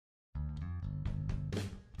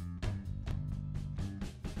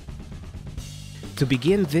To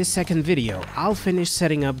begin this second video, I'll finish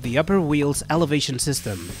setting up the upper wheel's elevation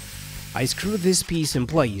system. I screwed this piece in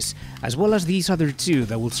place, as well as these other two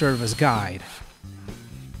that will serve as guide.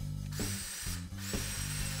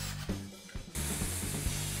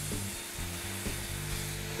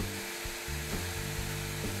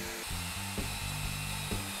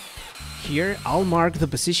 Here, I'll mark the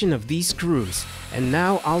position of these screws, and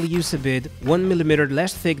now I'll use a bit 1 mm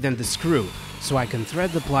less thick than the screw, so I can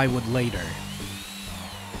thread the plywood later.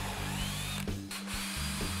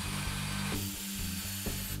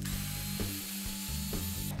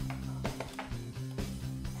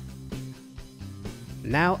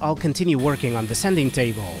 Now I'll continue working on the sanding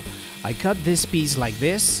table. I cut this piece like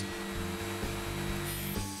this,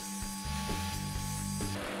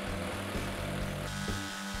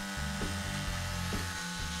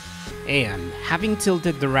 and having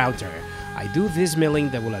tilted the router, I do this milling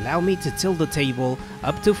that will allow me to tilt the table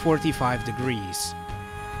up to 45 degrees.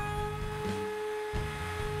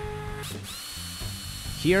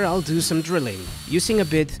 Here I'll do some drilling, using a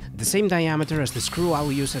bit the same diameter as the screw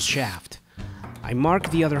I'll use as shaft. I mark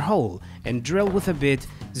the other hole and drill with a bit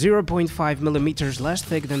 0.5 mm less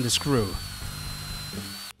thick than the screw.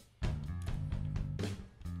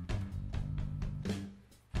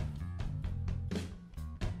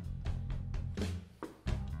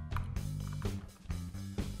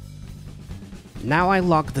 Now I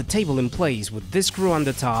lock the table in place with this screw on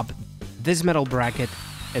the top, this metal bracket,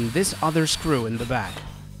 and this other screw in the back.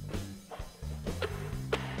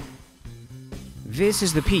 This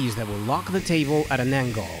is the piece that will lock the table at an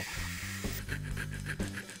angle.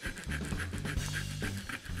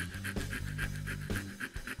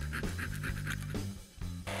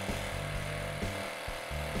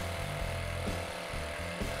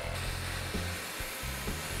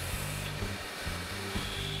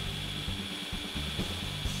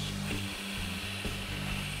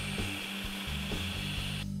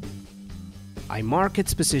 I mark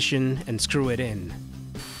its position and screw it in.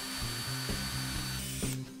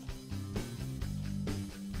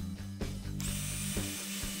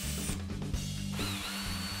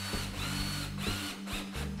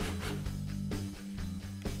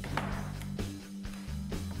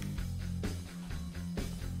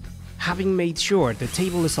 Having made sure the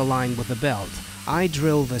table is aligned with the belt, I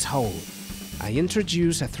drill this hole. I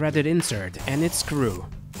introduce a threaded insert and its screw.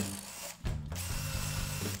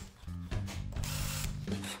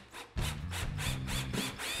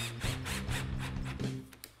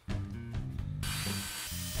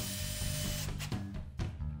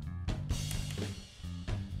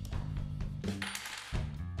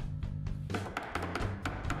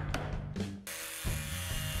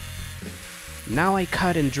 Now I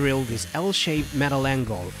cut and drill this L-shaped metal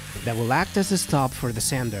angle that will act as a stop for the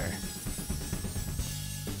sander.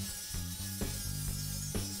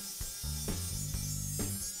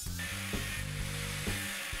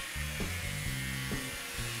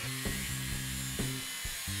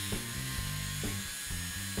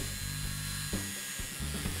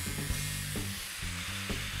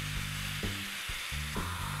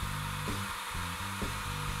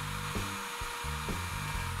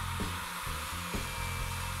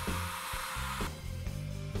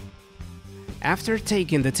 After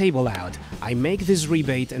taking the table out, I make this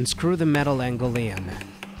rebate and screw the metal angle in.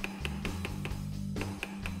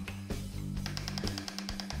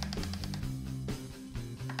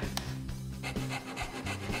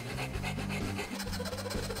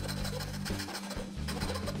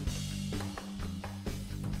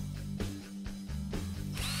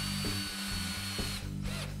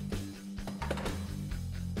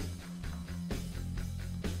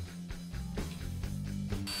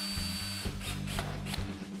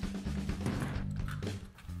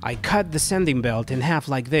 I cut the sanding belt in half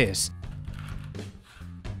like this.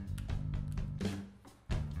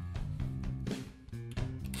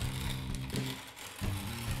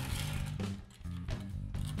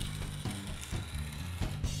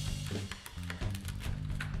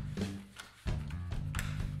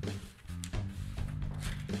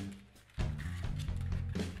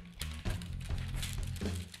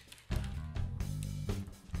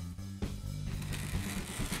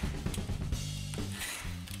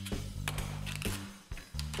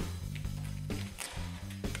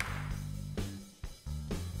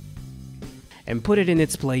 And put it in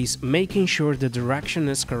its place, making sure the direction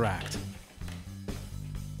is correct.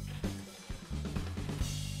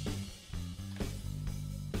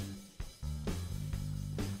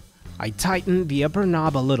 I tighten the upper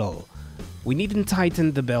knob a little. We needn't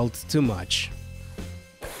tighten the belt too much.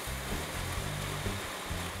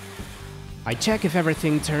 I check if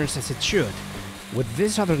everything turns as it should. With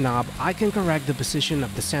this other knob, I can correct the position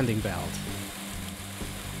of the sanding belt.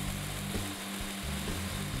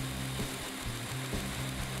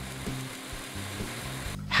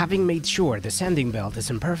 Having made sure the sanding belt is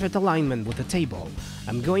in perfect alignment with the table,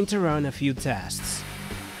 I'm going to run a few tests.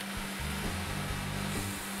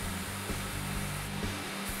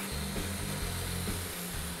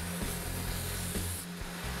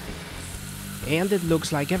 And it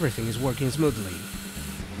looks like everything is working smoothly.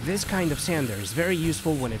 This kind of sander is very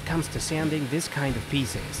useful when it comes to sanding this kind of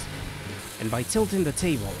pieces. And by tilting the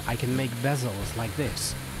table, I can make bezels like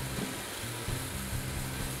this.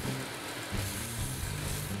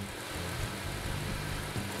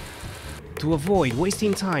 To avoid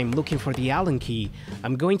wasting time looking for the Allen key,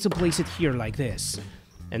 I'm going to place it here like this.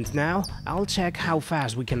 And now, I'll check how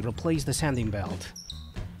fast we can replace the sanding belt.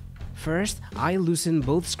 First, I loosen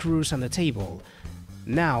both screws on the table.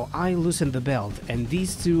 Now, I loosen the belt and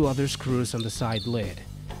these two other screws on the side lid.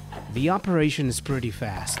 The operation is pretty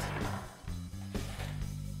fast.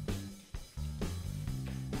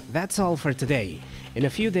 That's all for today. In a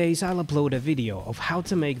few days, I'll upload a video of how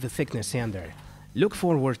to make the thickness sander. Look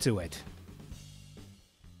forward to it.